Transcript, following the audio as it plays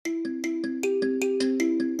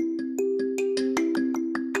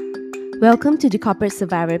Welcome to the Corporate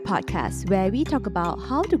Survivor podcast, where we talk about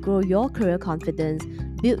how to grow your career confidence,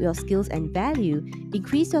 build your skills and value,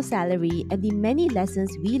 increase your salary, and the many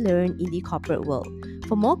lessons we learn in the corporate world.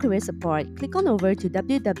 For more career support, click on over to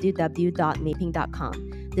www.maping.com.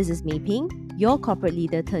 This is Maping, your corporate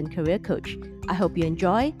leader turned career coach. I hope you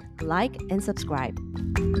enjoy, like, and subscribe.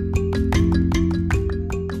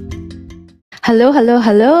 Hello,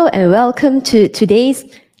 and welcome to today's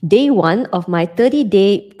day one of my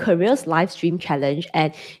 30-day careers live stream challenge.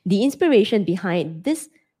 And the inspiration behind this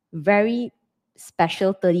very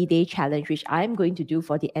special 30-day challenge, which I'm going to do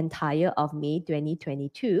for the entire of May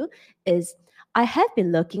 2022, is I have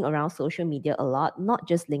been lurking around social media a lot, not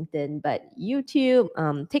just LinkedIn, but YouTube,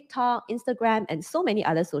 TikTok, Instagram, and so many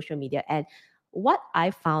other social media. And what I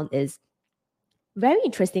found is very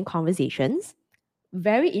interesting conversations,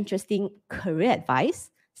 very interesting career advice.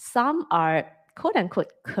 Some are quote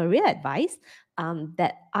unquote career advice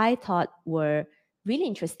that I thought were really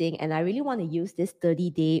interesting. And I really want to use this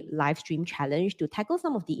 30-day live stream challenge to tackle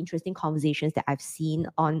some of the interesting conversations that I've seen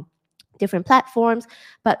on different platforms,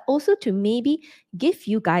 but also to maybe give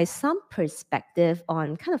you guys some perspective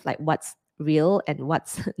on kind of like what's real and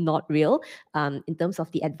what's not real in terms of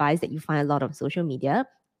the advice that you find a lot on social media.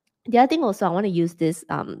 The other thing also, I want to use this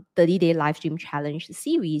 30-day live stream challenge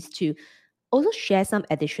series to also share some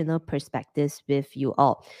additional perspectives with you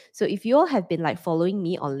all. So if you all have been like following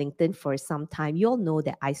me on LinkedIn for some time, you all know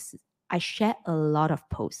that I share a lot of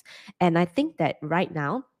posts. And I think that right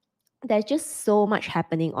now, there's just so much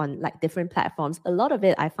happening on like different platforms. A lot of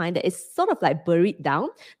it, I find that it's sort of like buried down.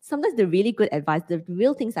 Sometimes the really good advice, the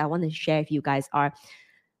real things I want to share with you guys are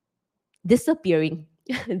disappearing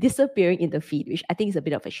disappearing in the feed, which I think is a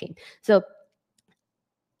bit of a shame. So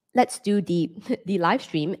let's do the live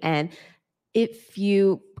stream. And if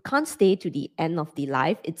you can't stay to the end of the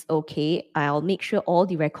live, it's okay. I'll make sure all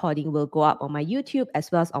the recording will go up on my YouTube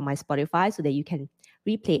as well as on my Spotify so that you can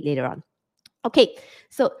replay it later on. Okay,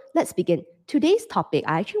 so let's begin. Today's topic,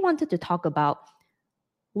 I actually wanted to talk about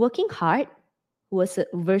working hard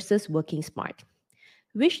versus working smart.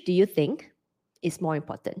 Which do you think is more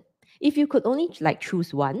important? If you could only like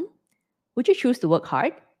choose one, would you choose to work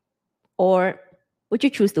hard or would you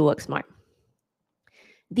choose to work smart?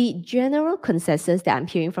 The general consensus that I'm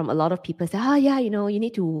hearing from a lot of people is that, yeah, you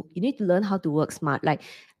need to learn how to work smart. Like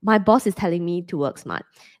my boss is telling me to work smart.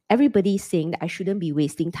 Everybody's saying that I shouldn't be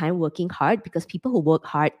wasting time working hard because people who work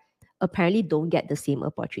hard apparently don't get the same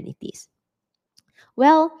opportunities.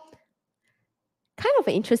 Well, kind of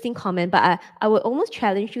an interesting comment, but I would almost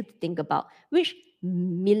challenge you to think about which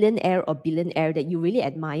millionaire or billionaire that you really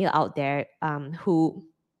admire out there who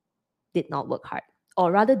did not work hard,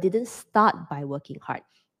 or rather didn't start by working hard.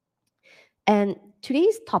 And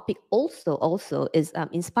today's topic also is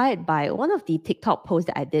inspired by one of the TikTok posts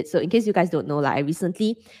that I did. So in case you guys don't know, like I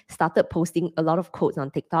recently started posting a lot of quotes on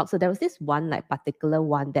TikTok. So there was this one like particular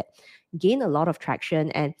one that gained a lot of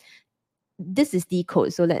traction, and this is the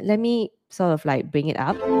quote. So let me sort of like bring it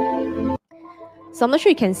up. So I'm not sure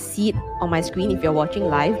you can see it on my screen if you're watching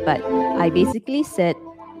live, but I basically said,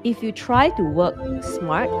 if you try to work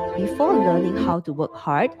smart before learning how to work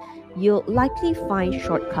hard, you'll likely find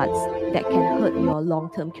shortcuts that can hurt your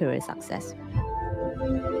long-term career success.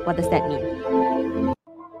 What does that mean?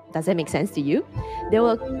 Does that make sense to you? There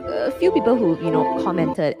were a few people who,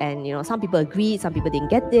 commented, and, some people agreed, some people didn't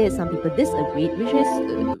get this, some people disagreed,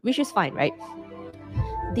 which is fine, right?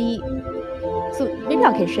 So maybe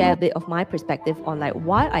I can share a bit of my perspective on like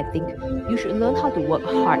why I think you should learn how to work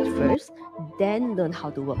hard first, then learn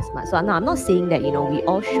how to work smart. So now I'm not saying that, we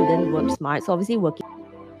all shouldn't work smart. So obviously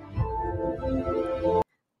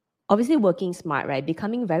working smart, right?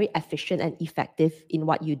 Becoming very efficient and effective in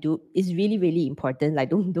what you do is really, really important. Like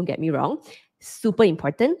don't get me wrong, super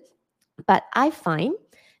important. But I find,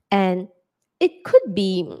 and it could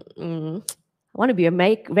be, I want to be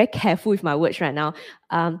very, very careful with my words right now.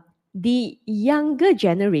 The younger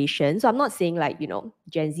generation, so I'm not saying like,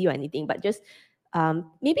 Gen Z or anything, but just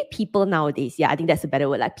maybe people nowadays, I think that's a better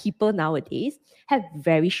word, like people nowadays have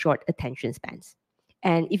very short attention spans.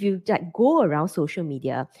 And if you like go around social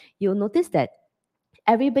media, you'll notice that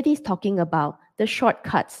everybody's talking about the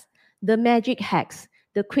shortcuts, the magic hacks,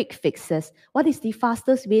 the quick fixes. What is the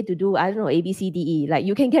fastest way to do, I don't know, A, B, C, D, E? Like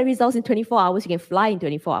you can get results in 24 hours, you can fly in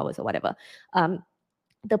 24 hours or whatever.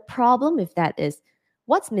 The problem with that is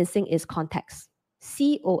what's missing is context.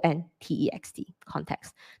 Context,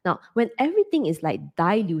 context. Now, when everything is like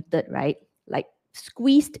diluted, right? Like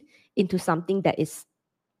squeezed into something that is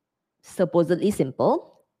supposedly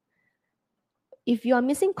simple, if you are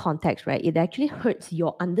missing context, right, it actually hurts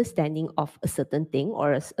your understanding of a certain thing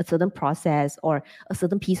or a certain process or a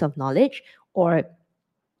certain piece of knowledge or,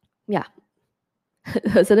 yeah,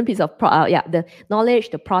 a certain piece of, the knowledge,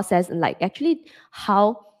 the process, and like actually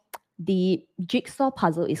how the jigsaw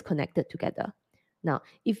puzzle is connected together. Now,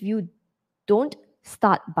 if you don't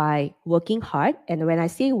start by working hard, and when I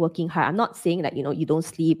say working hard, I'm not saying like, you don't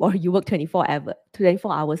sleep or you work 24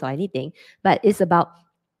 hours or anything, but it's about,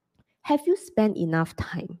 have you spent enough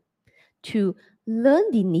time to learn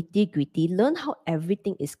the nitty-gritty, learn how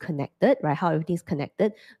everything is connected, right? How everything is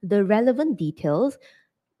connected, the relevant details,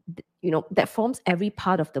 that forms every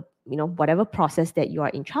part of the, whatever process that you are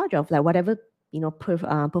in charge of, like whatever,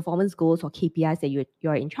 performance goals or KPIs that you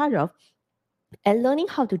are in charge of, and learning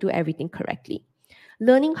how to do everything correctly.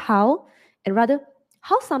 Learning how, and rather,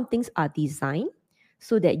 how some things are designed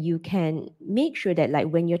so that you can make sure that, like,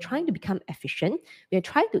 when you're trying to become efficient, when you're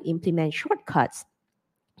trying to implement shortcuts,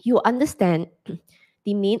 you understand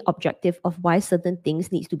the main objective of why certain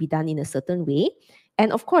things needs to be done in a certain way.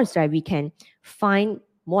 And of course, right, we can find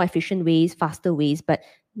more efficient ways, faster ways, but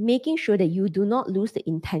making sure that you do not lose the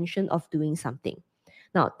intention of doing something.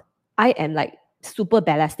 Now, I am like super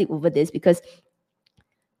ballistic over this because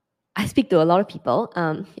I speak to a lot of people,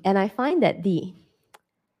 and I find that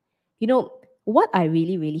what I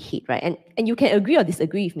really, really hate, right? And you can agree or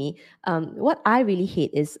disagree with me. What I really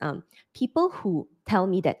hate is people who tell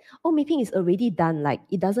me that, oh, mapping is already done. Like,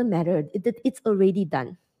 it doesn't matter. It's already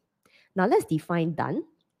done. Now, let's define done,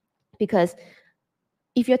 because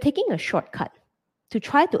if you're taking a shortcut to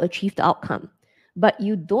try to achieve the outcome, but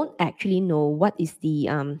you don't actually know what is the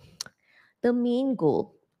main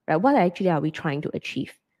goal, right? What actually are we trying to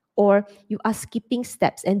achieve? Or you are skipping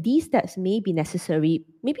steps, and these steps may be necessary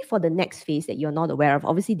maybe for the next phase that you're not aware of.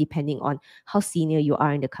 Obviously, depending on how senior you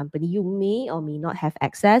are in the company, you may or may not have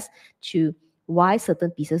access to why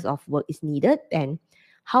certain pieces of work is needed and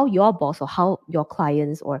how your boss or how your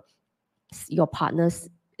clients or your partners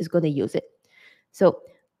is going to use it. So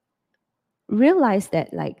realize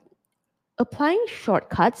that, like, applying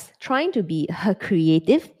shortcuts, trying to be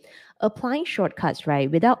creative, applying shortcuts,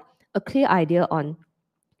 right, without a clear idea on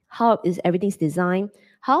how is everything's designed,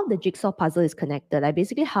 how the jigsaw puzzle is connected, like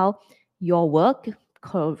basically how your work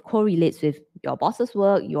correlates with your boss's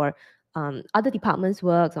work, your other departments'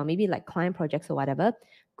 works, or maybe like client projects or whatever,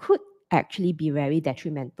 could actually be very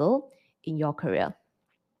detrimental in your career.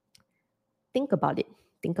 Think about it.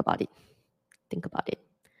 Think about it. Think about it.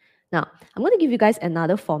 Now, I'm going to give you guys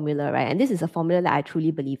another formula, right? And this is a formula that I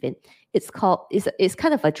truly believe in. It's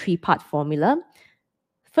kind of a three-part formula.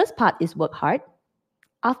 First part is work hard.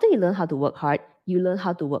 After you learn how to work hard, you learn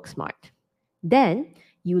how to work smart. Then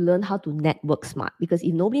you learn how to network smart, because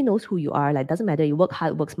if nobody knows who you are, like, doesn't matter, you work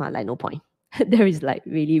hard, work smart, like, no point. There is like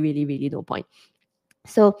really, really, really no point.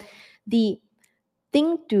 So the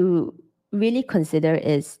thing to really consider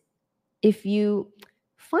is, if you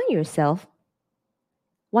find yourself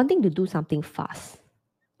wanting to do something fast,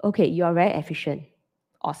 okay, you are very efficient,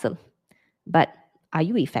 awesome, but are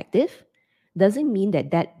you effective? Doesn't mean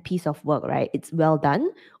that that piece of work, right, it's well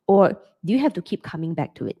done, or do you have to keep coming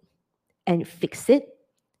back to it and fix it,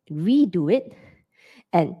 redo it,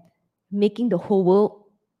 and making the whole world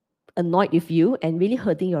annoyed with you and really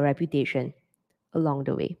hurting your reputation along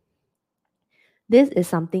the way? This is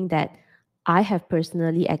something that I have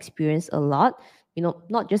personally experienced a lot,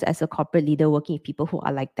 not just as a corporate leader working with people who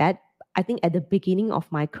are like that. I think at the beginning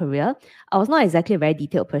of my career, I was not exactly a very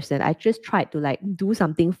detailed person. I just tried to like do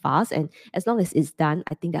something fast, and as long as it's done,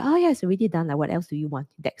 I think that, oh yeah, it's already done. Like, what else do you want?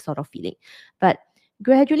 That sort of feeling. But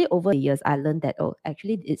gradually over the years, I learned that, oh,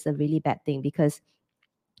 actually it's a really bad thing, because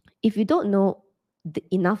if you don't know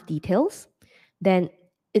enough details, then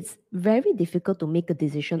it's very difficult to make a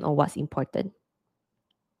decision on what's important.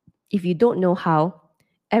 If you don't know how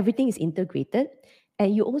everything is integrated,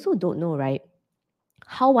 and you also don't know, right,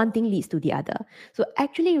 how one thing leads to the other. So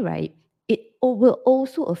actually, right, it will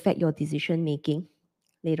also affect your decision making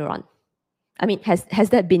later on. I mean, has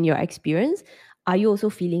that been your experience? Are you also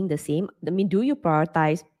feeling the same? I mean, do you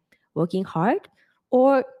prioritize working hard,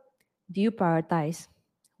 or do you prioritize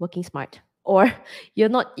working smart? Or you're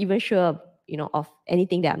not even sure, of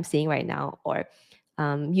anything that I'm saying right now, or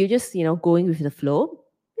you're just, going with the flow,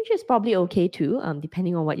 which is probably okay too,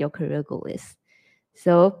 depending on what your career goal is.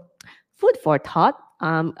 So, food for thought.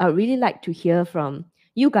 I'd really like to hear from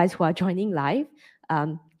you guys who are joining live.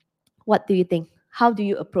 Um, what do you think? How do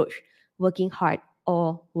you approach working hard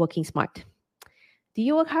or working smart? Do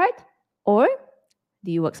you work hard, or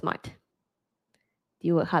do you work smart? Do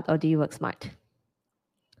you work hard, or do you work smart?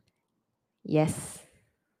 Yes.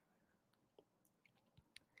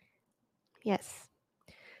 Yes.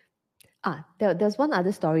 There's one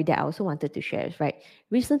other story that I also wanted to share, right?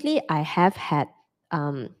 Recently, I have had,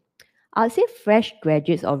 I'll say fresh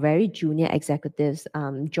graduates or very junior executives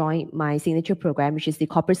join my signature program, which is the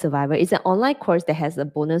Corporate Survivor. It's an online course that has a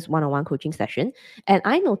bonus one-on-one coaching session. And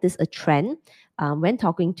I noticed a trend when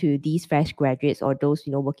talking to these fresh graduates or those,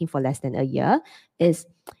 working for less than a year, is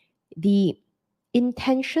the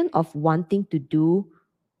intention of wanting to do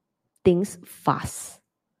things fast,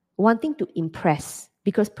 wanting to impress,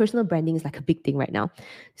 because personal branding is like a big thing right now.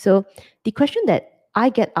 So the question that I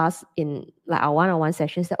get asked in like our one-on-one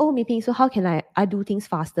sessions that, oh, Mei, so how can I do things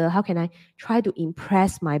faster? How can I try to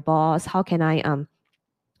impress my boss? How can I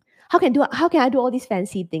do all these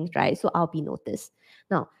fancy things, right? So I'll be noticed.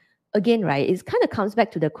 Now, again, right, it kind of comes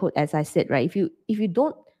back to the quote as I said, right? If you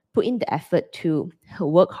don't put in the effort to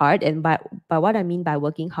work hard, and by what I mean by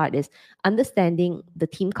working hard is understanding the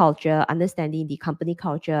team culture, understanding the company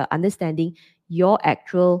culture, understanding your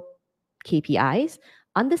actual KPIs,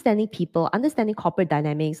 understanding people, understanding corporate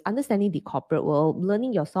dynamics, understanding the corporate world,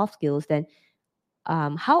 learning your soft skills, then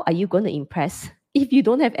how are you going to impress if you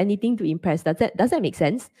don't have anything to impress? Does that make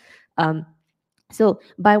sense? Um, so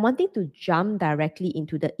by wanting to jump directly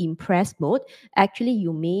into the impress mode, actually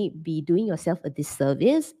you may be doing yourself a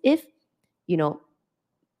disservice if you know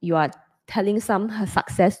you are telling some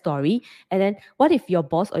success story, and then what if your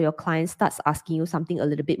boss or your client starts asking you something a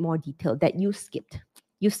little bit more detailed that you skipped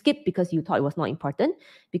because you thought it was not important,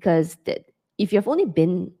 because if you've only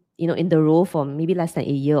been in the role for maybe less than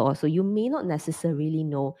a year or so, you may not necessarily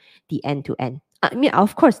know the end to end. I mean,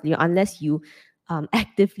 of course, unless you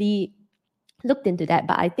actively looked into that.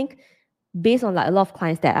 But I think based on like a lot of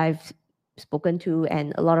clients that I've spoken to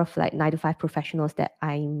and a lot of like 9 to 5 professionals that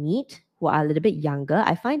I meet who are a little bit younger,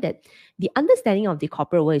 I find that the understanding of the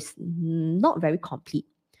corporate world is not very complete.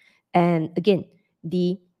 And again,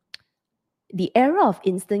 the era of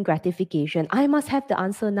instant gratification, I must have the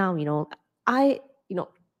answer now, I you know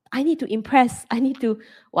I need to impress, I need to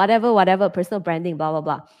whatever personal branding, blah blah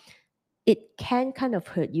blah. It can kind of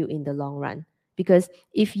hurt you in the long run, because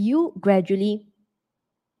if you gradually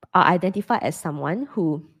are identified as someone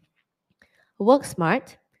who works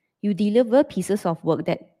smart, you deliver pieces of work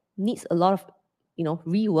that needs a lot of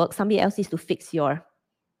rework, somebody else needs to fix your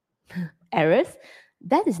errors,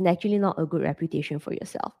 that is naturally not a good reputation for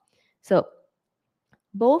yourself. So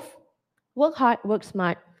both work hard, work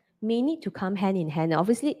smart may need to come hand in hand,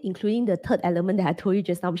 obviously including the third element that I told you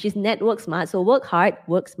just now, which is network smart. So work hard,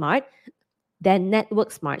 work smart, then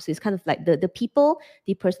network smart. So it's kind of like the people,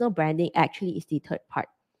 the personal branding actually is the third part,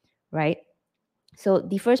 right? So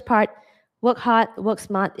the first part, work hard, work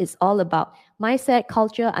smart, is all about mindset,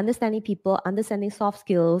 culture, understanding people, understanding soft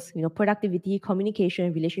skills, productivity,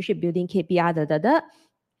 communication, relationship building, KPI, da da da.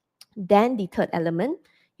 Then the third element,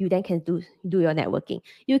 you then can do your networking.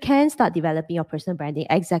 You can start developing your personal branding,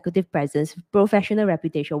 executive presence, professional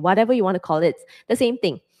reputation, whatever you want to call it. The same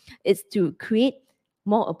thing. It's to create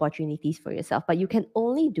more opportunities for yourself. But you can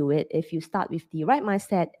only do it if you start with the right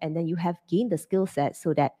mindset and then you have gained the skill set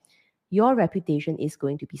so that your reputation is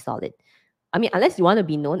going to be solid. I mean, unless you want to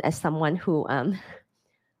be known as someone who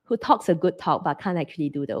who talks a good talk but can't actually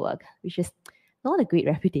do the work, which is not a great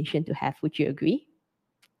reputation to have. Would you agree?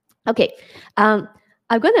 Okay,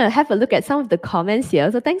 I'm going to have a look at some of the comments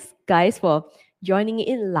here. So thanks, guys, for joining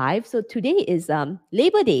in live. So today is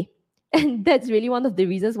Labor Day. And that's really one of the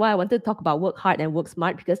reasons why I wanted to talk about work hard and work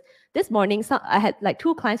smart, because this morning I had like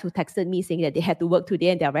 2 clients who texted me saying that they had to work today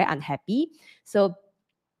and they're very unhappy. So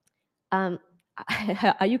are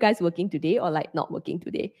you guys working today or like not working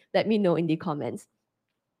today? Let me know in the comments.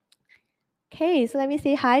 Okay, so let me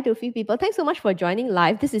say hi to a few people. Thanks so much for joining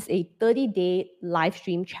live. This is a 30-day live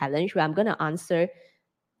stream challenge where I'm going to answer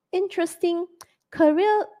interesting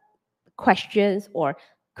career questions or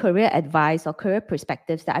career advice or career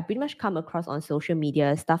perspectives that I pretty much come across on social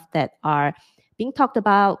media, stuff that are being talked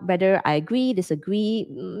about, whether I agree, disagree,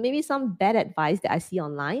 maybe some bad advice that I see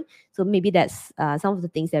online. So maybe that's some of the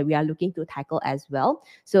things that we are looking to tackle as well.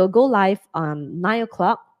 So go live 9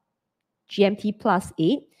 o'clock GMT plus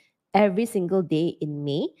 8 every single day in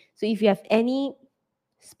May. So if you have any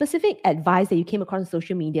specific advice that you came across on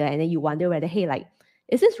social media and then you wonder whether, hey, like,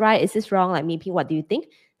 is this right? Is this wrong? Like, maybe what do you think?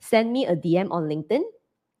 Send me a DM on LinkedIn.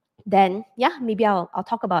 Then, yeah, maybe I'll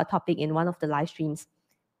talk about a topic in one of the live streams,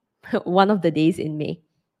 one of the days in May.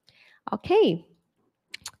 Okay.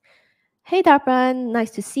 Hey, Darpan,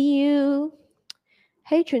 nice to see you.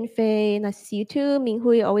 Hey, Chunfei, nice to see you too.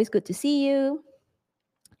 Minghui, always good to see you.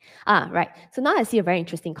 Right. So now I see a very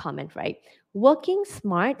interesting comment, right? Working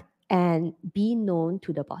smart and be known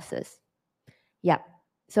to the bosses. Yeah.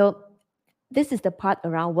 So this is the part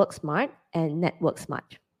around work smart and network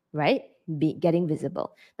smart, right? Getting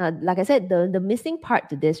visible. Now, like I said, the missing part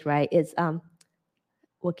to this, right, is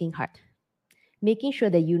working hard, making sure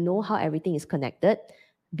that you know how everything is connected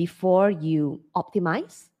before you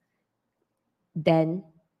optimize, then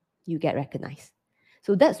you get recognized.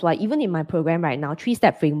 So that's why even in my program right now,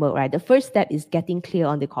 3-step framework, right? The first step is getting clear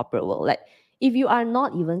on the corporate world. Like if you are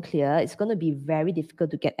not even clear, it's going to be very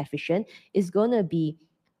difficult to get efficient. It's going to be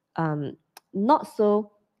not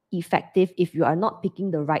so effective if you are not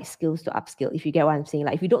picking the right skills to upskill. If you get what I'm saying,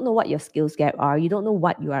 like if you don't know what your skills gap are, you don't know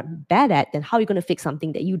what you are bad at, then how are you going to fix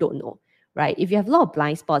something that you don't know, right? If you have a lot of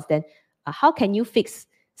blind spots, then how can you fix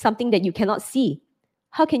something that you cannot see?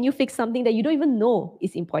 How can you fix something that you don't even know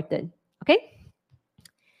is important? Okay.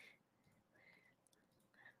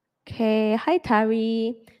 Okay. Hi,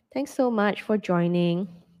 Tari. Thanks so much for joining.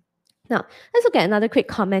 Now, let's look at another quick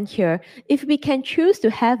comment here. If we can choose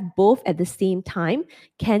to have both at the same time,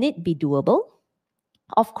 can it be doable?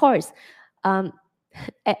 Of course. I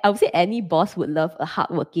would say any boss would love a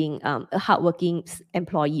hardworking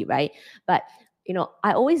employee, right? But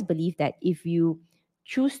I always believe that if you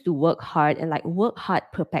choose to work hard and like work hard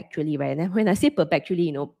perpetually, right? And when I say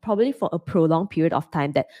perpetually, probably for a prolonged period of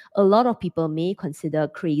time that a lot of people may consider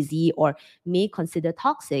crazy or may consider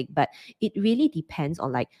toxic, but it really depends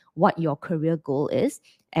on like what your career goal is.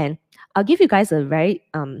 And I'll give you guys a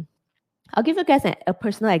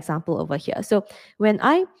personal example over here. So when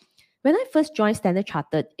I first joined Standard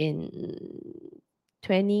Chartered in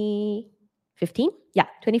 2015,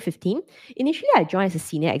 2015, initially I joined as a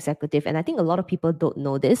senior executive, and I think a lot of people don't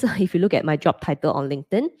know this. If you look at my job title on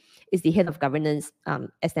LinkedIn, it's the head of governance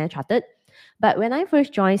at Standard Chartered. But when I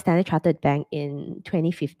first joined Standard Chartered Bank in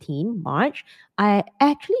 2015, March, I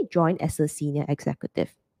actually joined as a senior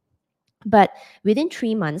executive. But within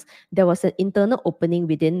 3 months, there was an internal opening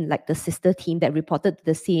within like the sister team that reported to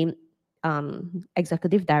the same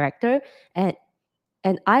executive director, and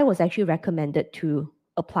I was actually recommended to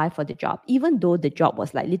apply for the job, even though the job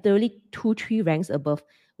was like literally 2-3 ranks above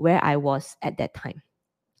where I was at that time.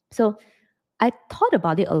 So I thought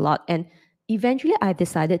about it a lot, and eventually I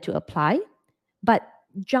decided to apply. But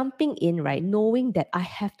jumping in, right, knowing that I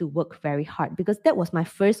have to work very hard, because that was my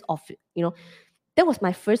first official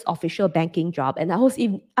banking job, and I was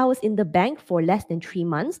in the bank for less than 3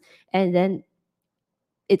 months, and then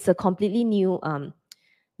it's a completely new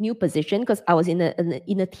position because I was in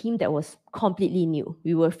a team that was completely new.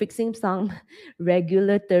 We were fixing some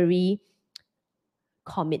regulatory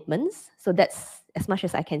commitments, so that's as much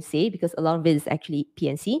as I can say because a lot of it is actually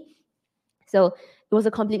PNC. So it was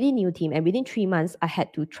a completely new team, and within 3 months, I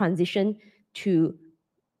had to transition to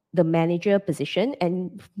the manager position,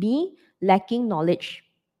 and me lacking knowledge,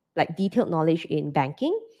 like detailed knowledge in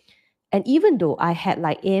banking. And even though I had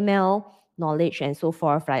like AML knowledge and so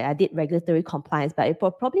forth, right, I did regulatory compliance, but it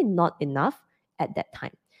was probably not enough at that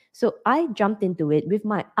time. So I jumped into it with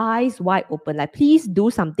my eyes wide open, like, please do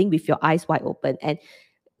something with your eyes wide open. And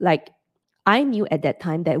like, I knew at that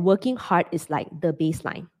time that working hard is like the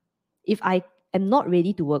baseline. If I am not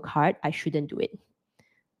ready to work hard, I shouldn't do it.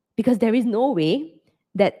 Because there is no way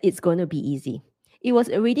that it's going to be easy. It was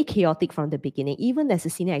already chaotic from the beginning. Even as a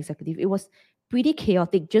senior executive, it was pretty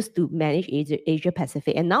chaotic just to manage Asia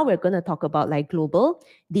Pacific. And now we're going to talk about like global,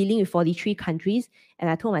 dealing with 43 countries. And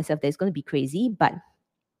I told myself that it's going to be crazy. But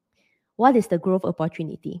what is the growth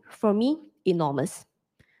opportunity? For me, enormous.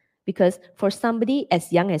 Because for somebody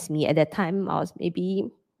as young as me, at that time, I was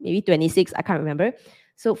maybe 26, I can't remember.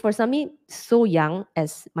 So for somebody so young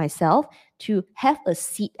as myself to have a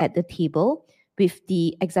seat at the table with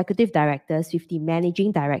the executive directors, with the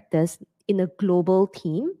managing directors in a global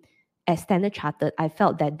team as Standard Chartered, I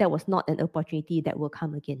felt that that was not an opportunity that will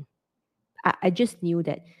come again. I just knew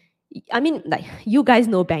that. I mean, like, you guys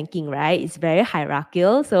know banking, right? It's very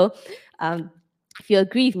hierarchical. So if you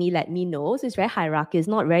agree with me, let me know. So it's very hierarchical. It's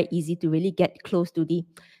not very easy to really get close to the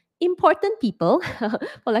important people,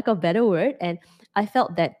 for lack of a better word. And I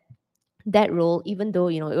felt that role, even though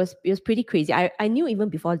it was pretty crazy, I knew even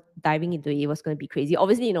before diving into it, it was going to be crazy.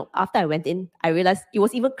 Obviously, after I went in, I realized it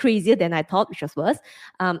was even crazier than I thought, which was worse.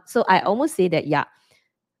 So I almost say that, yeah,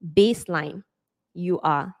 baseline, you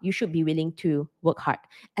should be willing to work hard,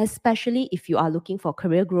 especially if you are looking for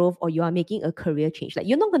career growth or you are making a career change. Like,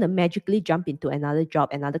 you're not going to magically jump into another job,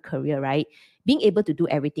 another career, right? Being able to do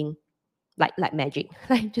everything like magic,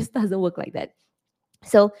 like, it just doesn't work like that.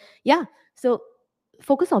 So yeah, so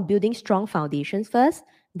focus on building strong foundations first,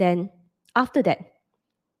 then after that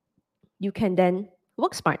you can then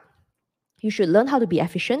work smart. You should learn how to be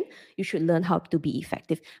efficient. You should learn how to be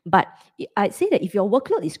effective. But I'd say that if your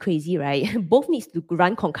workload is crazy, right, both needs to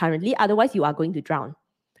run concurrently. Otherwise, you are going to drown.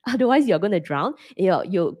 Otherwise, you're going to drown.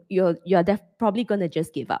 Probably going to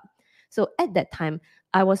just give up. So at that time,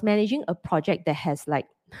 I was managing a project that has like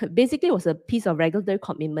basically it was a piece of regulatory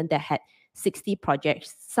commitment that had 60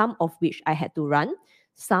 projects, some of which I had to run,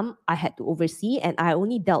 some I had to oversee, and I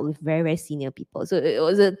only dealt with very, very senior people. So it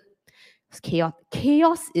was chaos.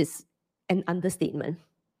 Chaos is an understatement.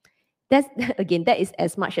 That's again, that is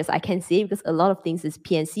as much as I can say because a lot of things is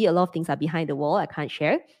PNC, a lot of things are behind the wall. I can't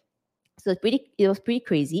share. So it was pretty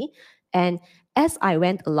crazy. And as I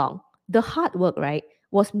went along, the hard work, right,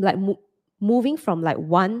 was like moving from like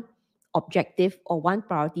one objective or one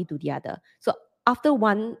priority to the other. So after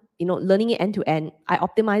one, learning it end to end, I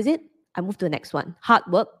optimize it, I move to the next one. Hard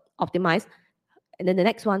work, optimize, and then the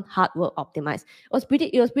next one, hard work, optimize.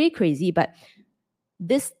 It was pretty crazy, but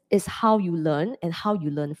this is how you learn and how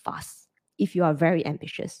you learn fast if you are very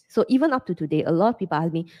ambitious. So even up to today, a lot of people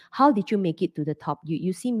ask me, how did you make it to the top?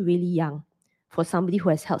 You seem really young for somebody who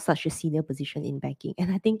has held such a senior position in banking.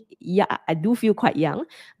 And I think, yeah, I do feel quite young,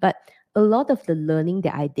 but a lot of the learning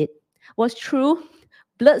that I did was through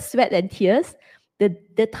blood, sweat, and tears.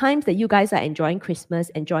 The times that you guys are enjoying Christmas,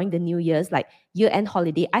 enjoying the New Year's, like year-end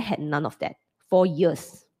holiday, I had none of that for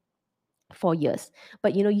years. 4 years.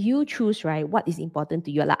 But you choose, right, what is important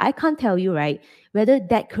to you. Like I can't tell you, right, whether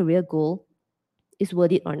that career goal is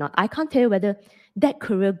worth it or not. I can't tell you whether that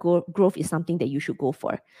career growth is something that you should go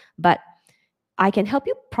for. But I can help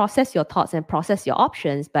you process your thoughts and process your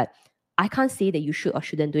options, but I can't say that you should or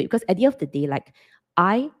shouldn't do it because at the end of the day, like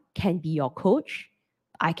I can be your coach.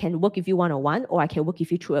 I can work with you one-on-one or I can work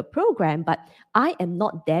with you through a program, but I am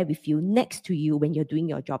not there with you next to you when you're doing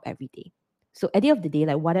your job every day. So at the end of the day,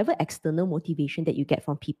 like whatever external motivation that you get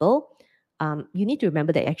from people, you need to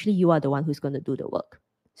remember that actually you are the one who's going to do the work.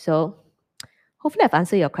 So hopefully I've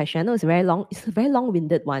answered your question. I know it's a very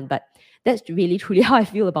long-winded one, but that's really truly how I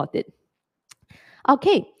feel about it.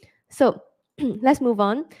 Okay, so let's move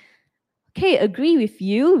on. Okay, agree with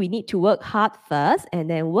you. We need to work hard first and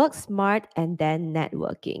then work smart and then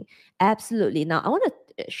networking. Absolutely. Now, I want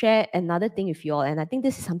to share another thing with you all, and I think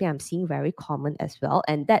this is something I'm seeing very common as well,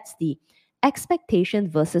 and that's the expectation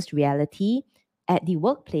versus reality at the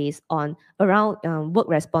workplace on around work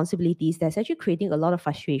responsibilities that's actually creating a lot of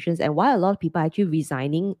frustrations and why a lot of people are actually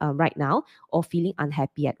resigning right now or feeling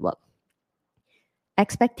unhappy at work.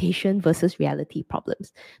 Expectation versus reality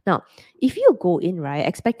problems. Now, if you go in, right,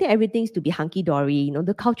 expecting everything to be hunky-dory,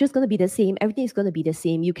 the culture is going to be the same, everything is going to be the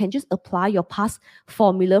same, you can just apply your past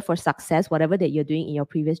formula for success, whatever that you're doing in your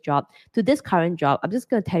previous job, to this current job. I'm just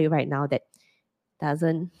going to tell you right now that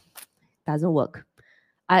doesn't work.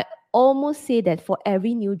 I almost say that for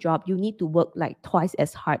every new job, you need to work like twice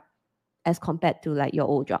as hard as compared to like your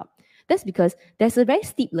old job. That's because there's a very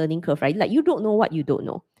steep learning curve, right? Like you don't know what you don't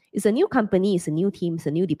know. It's a new company, it's a new team, it's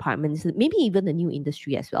a new department, it's maybe even a new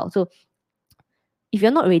industry as well. So if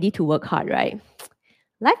you're not ready to work hard, right,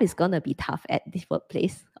 life is gonna be tough at this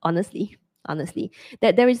workplace, honestly.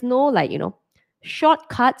 That there is no like,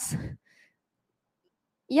 shortcuts.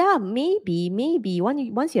 Yeah, maybe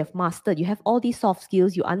once you have mastered, you have all these soft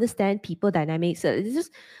skills, you understand people dynamics. It's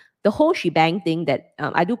just the whole shebang thing that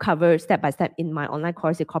I do cover step by step in my online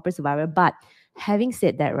course, the Corporate Survivor. But having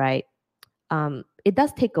said that, right, it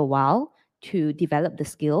does take a while to develop the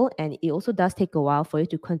skill, and it also does take a while for you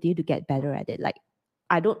to continue to get better at it. Like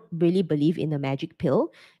I don't really believe in the magic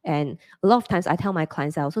pill, and a lot of times I tell my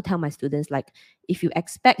clients, I also tell my students, like if you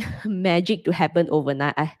expect magic to happen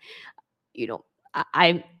overnight,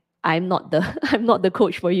 I'm not the I'm not the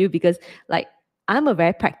coach for you because like I'm a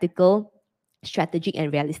very practical, strategic,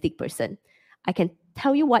 and realistic person. I can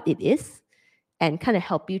tell you what it is and kind of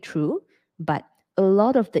help you through, but a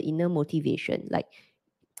lot of the inner motivation, like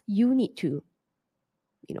you need to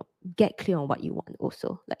get clear on what you want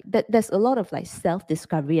also. Like there's a lot of like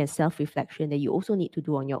self-discovery and self-reflection that you also need to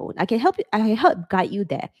do on your own. I can help guide you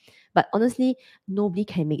there, but honestly, nobody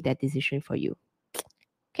can make that decision for you.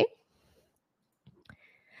 Okay.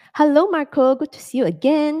 Hello, Marco. Good to see you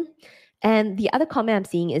again. And the other comment I'm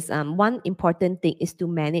seeing is one important thing is to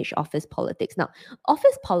manage office politics. Now,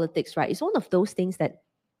 office politics, right, is one of those things that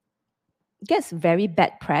gets very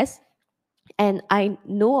bad press. And I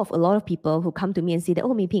know of a lot of people who come to me and say that,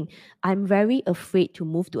 oh, Mei Ping, I'm very afraid to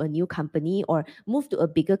move to a new company or move to a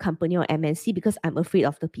bigger company or MNC because I'm afraid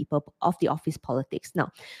of the people, of the office politics. Now,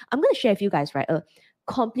 I'm going to share with you guys, right, a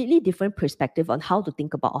completely different perspective on how to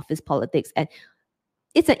think about office politics. And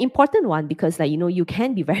it's an important one because like, you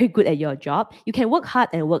can be very good at your job. You can work hard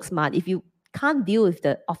and work smart. If you can't deal with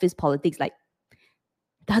the office politics, like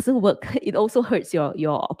doesn't work. It also hurts your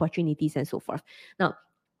opportunities and so forth. Now,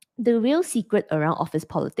 the real secret around office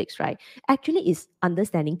politics, right, actually is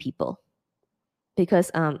understanding people.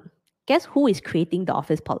 Because guess who is creating the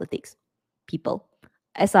office politics? People.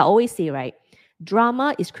 As I always say, right,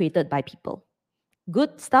 drama is created by people.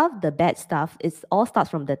 Good stuff, the bad stuff, it all starts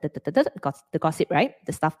from the gossip, right?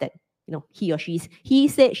 The stuff that he or he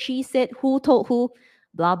said, she said, who told who,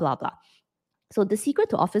 blah blah blah. So the secret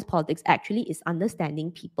to office politics actually is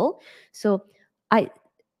understanding people. So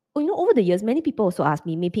over the years, many people also ask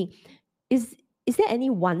me, Mei-Ping, is there any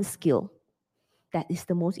one skill that is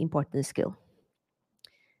the most important skill?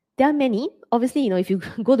 There are many. Obviously, if you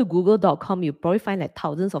go to google.com, you probably find like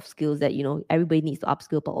thousands of skills that, everybody needs to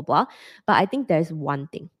upskill, blah, blah, blah. But I think there's one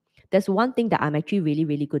thing. There's one thing that I'm actually really,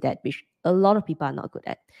 really good at, which a lot of people are not good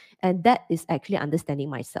at. And that is actually understanding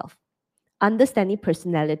myself, understanding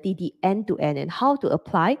personality, the end to end, and how to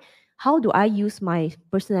apply. How do I use my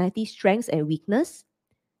personality strengths and weakness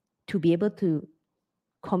to be able to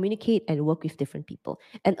communicate and work with different people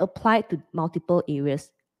and apply it to multiple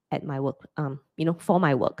areas at my work, for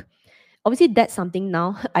my work. Obviously, that's something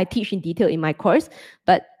now I teach in detail in my course,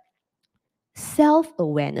 but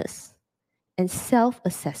self-awareness and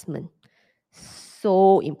self-assessment,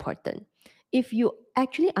 so important. If you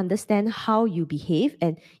actually understand how you behave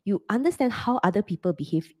and you understand how other people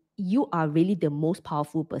behave, you are really the most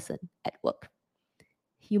powerful person at work.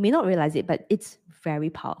 You may not realize it, but it's very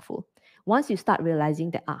powerful. Once you start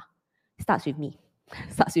realizing that, starts with me,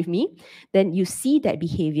 then you see that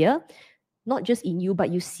behavior, not just in you, but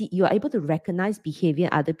you are able to recognize behavior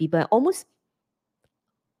in other people and almost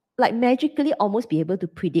like magically almost be able to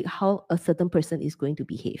predict how a certain person is going to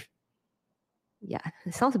behave. Yeah,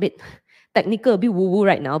 it sounds a bit technical, a bit woo-woo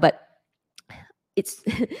right now, but it's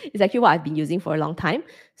it's actually what I've been using for a long time.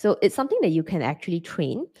 So it's something that you can actually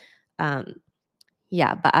train. But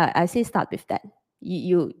I say start with that.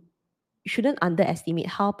 You shouldn't underestimate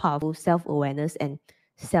how powerful self-awareness and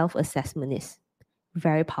self-assessment is.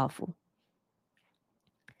 Very powerful.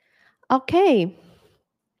 Okay.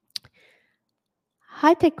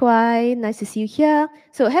 Hi, Tekwai. Nice to see you here.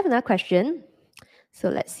 So I have another question. So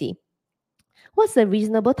let's see. What's a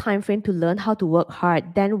reasonable time frame to learn how to work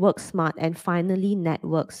hard, then work smart, and finally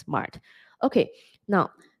network smart? Okay,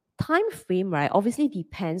 now time frame, right, obviously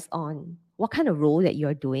depends on what kind of role that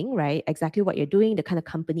you're doing, right? Exactly what you're doing, the kind of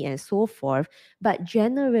company and so forth. But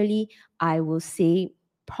generally, I will say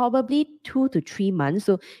probably 2 to 3 months.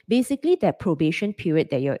 So basically that probation period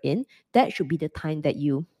that you're in, that should be the time that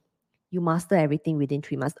you master everything within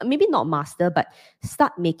 3 months. Maybe not master, but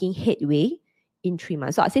start making headway in 3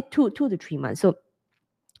 months. So I say 2 to 3 months. So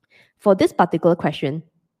for this particular question,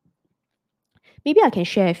 maybe I can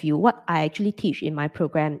share with you what I actually teach in my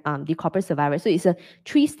program, the Corporate Survivor. So it's a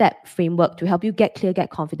 3-step framework to help you get clear, get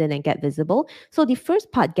confident, and get visible. So the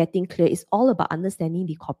first part, getting clear, is all about understanding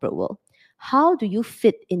the corporate world. How do you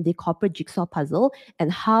fit in the corporate jigsaw puzzle,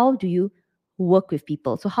 and how do you work with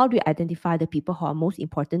people? So how do you identify the people who are most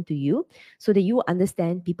important to you so that you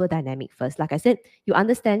understand people dynamic first? Like I said, you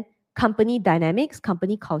understand company dynamics,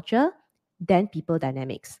 company culture, then people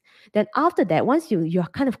dynamics. Then after that, once you're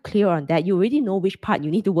kind of clear on that, you already know which part you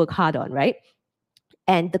need to work hard on, right?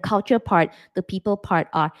 And the culture part, the people part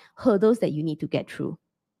are hurdles that you need to get through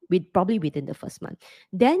probably within the first month.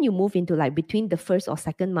 Then you move into like between the first or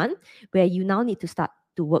second month where you now need to start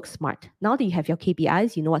to work smart. Now that you have your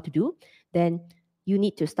KPIs, you know what to do, then you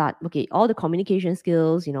need to start, okay, all the communication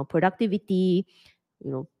skills, productivity,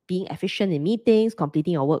 being efficient in meetings,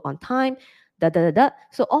 completing your work on time,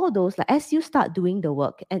 So all those, like as you start doing the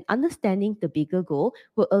work and understanding the bigger goal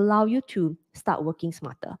will allow you to start working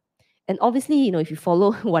smarter. And obviously, if you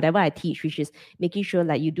follow whatever I teach, which is making sure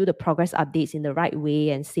like you do the progress updates in the right way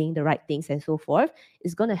and saying the right things and so forth,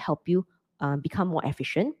 is going to help you become more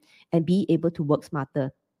efficient and be able to work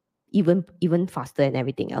smarter, even faster and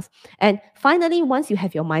everything else. And finally, once you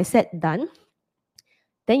have your mindset done,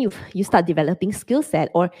 then you start developing skill set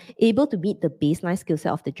or able to meet the baseline skill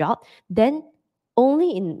set of the job, then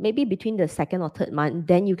only in maybe between the second or third month,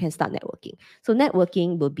 then you can start networking. So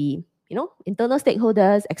networking will be, internal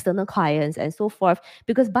stakeholders, external clients, and so forth.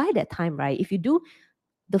 Because by that time, right, if you do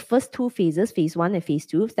the first 2 phases, phase 1 and phase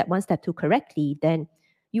 2, step 1, step 2 correctly, then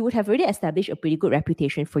you would have already established a pretty good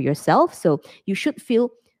reputation for yourself. So you should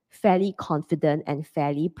feel fairly confident and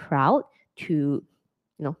fairly proud to,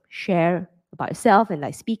 share about yourself and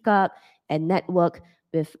like speak up and network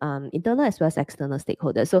with internal as well as external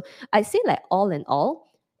stakeholders. So I say like all in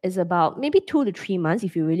all is about maybe 2 to 3 months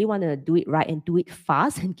if you really want to do it right and do it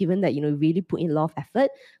fast, and given that really put in a lot of effort.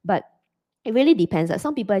 But it really depends. Like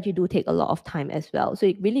some people actually do take a lot of time as well. So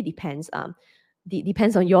it really depends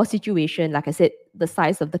depends on your situation. Like I said, the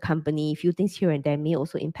size of the company, a few things here and there may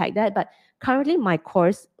also impact that. But currently, my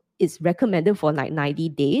course is recommended for like 90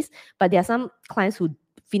 days. But there are some clients who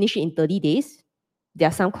finish it in 30 days. There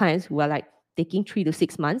are some clients who are like taking 3 to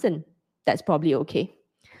 6 months, and that's probably okay.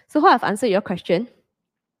 So, how I've answered your question?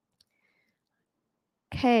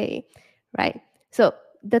 Okay, right. So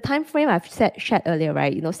the time frame I've shared earlier,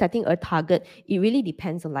 right? Setting a target, it really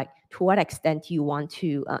depends on like to what extent you want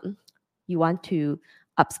to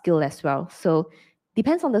upskill as well. So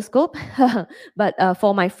depends on the scope, but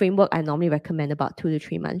for my framework, I normally recommend about 2 to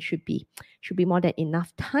 3 months should be more than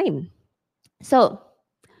enough time. So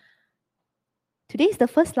today is the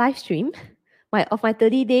first live stream of my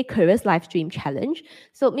 30-day careers live stream challenge.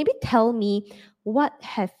 So maybe tell me what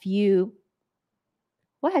have you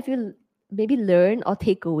maybe learned or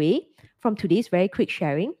take away from today's very quick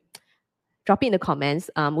sharing? Drop it in the comments.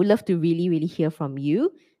 We'd love to really, really hear from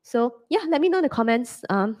you. So yeah, let me know in the comments.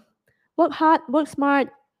 Work hard, work smart.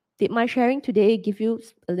 Did my sharing today give you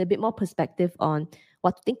a little bit more perspective on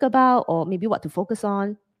what to think about or maybe what to focus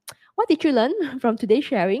on? What did you learn from today's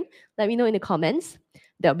sharing? Let me know in the comments.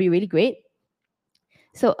 That would be really great.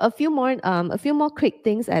 So a few more quick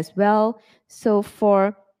things as well. So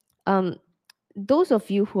for those of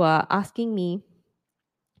you who are asking me,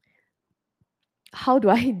 how do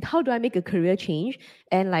I make a career change,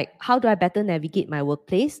 and like how do I better navigate my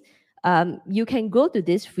workplace? You can go to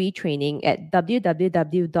this free training at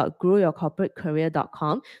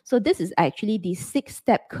www.growyourcorporatecareer.com. So this is actually the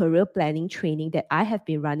 6-step career planning training that I have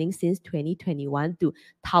been running since 2021 to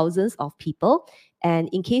thousands of people. And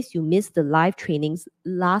in case you missed the live trainings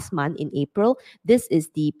last month in April, this is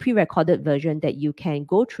the pre-recorded version that you can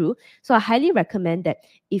go through. So I highly recommend that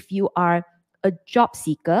if you are a job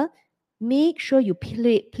seeker, make sure you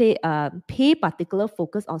pay particular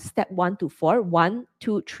focus on step 1 to 4, 1,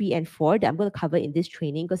 2, 3, and 4 that I'm going to cover in this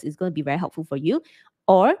training because it's going to be very helpful for you.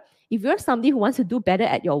 Or if you're somebody who wants to do better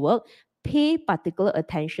at your work, pay particular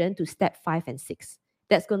attention to step 5 and 6.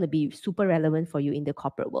 That's going to be super relevant for you in the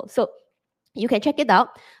corporate world. So you can check it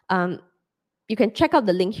out. You can check out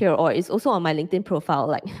the link here, or it's also on my LinkedIn profile,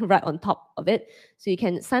 like right on top of it. So you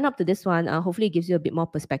can sign up to this one. Hopefully it gives you a bit more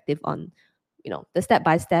perspective on the step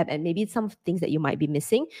by step and maybe some things that you might be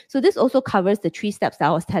missing. So this also covers the 3 steps that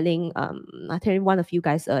I was telling one of you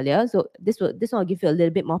guys earlier. So this one will give you a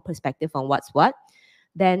little bit more perspective on what's what.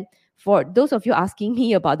 Then for those of you asking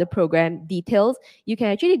me about the program details, you can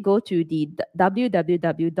actually go to the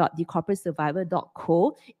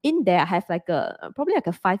www.thecorporatesurvivor.co. In there, I have probably like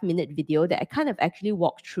a 5-minute video that I kind of actually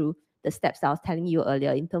walk through the steps that I was telling you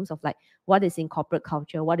earlier in terms of like what is in corporate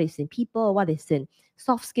culture, what is in people, what is in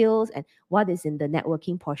soft skills, and what is in the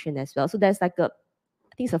networking portion as well. So there's I think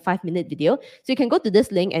it's a 5-minute video. So you can go to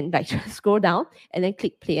this link and like scroll down and then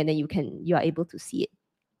click play, and then you are able to see it.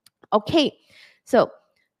 Okay, so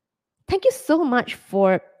thank you so much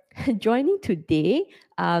for joining today.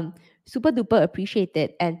 Super duper appreciate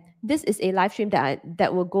it. And this is a live stream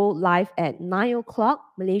that will go live at 9 o'clock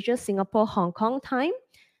Malaysia, Singapore, Hong Kong time,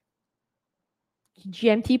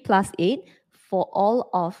 GMT +8 for all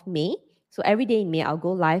of May. So every day in May, I'll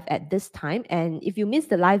go live at this time. And if you miss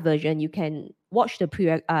the live version, you can watch the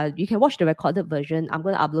recorded version. I'm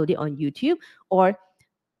going to upload it on YouTube or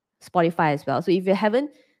Spotify as well. So if you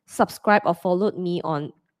haven't subscribed or followed me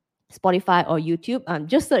on Spotify or YouTube,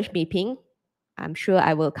 just search Mei-Ping. I'm sure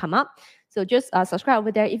I will come up. So just subscribe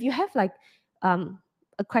over there. If you have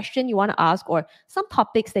a question you want to ask or some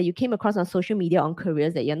topics that you came across on social media on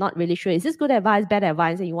careers that you're not really sure, is this good advice, bad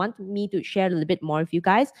advice, and you want me to share a little bit more with you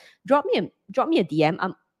guys, drop me a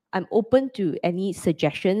DM. I'm open to any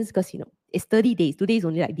suggestions because it's 30 days. Today is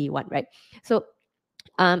only like day 1, right? So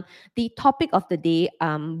the topic of the day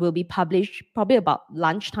will be published probably about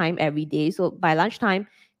lunchtime every day. So by lunchtime,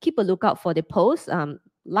 keep a lookout for the post.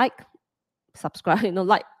 Subscribe,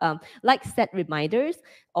 set reminders,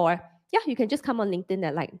 or yeah, you can just come on LinkedIn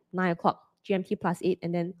at like 9 o'clock GMT +8,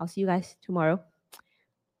 and then I'll see you guys tomorrow.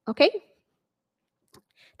 Okay.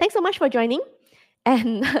 Thanks so much for joining,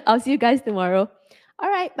 and I'll see you guys tomorrow. All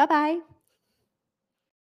right. Bye-bye.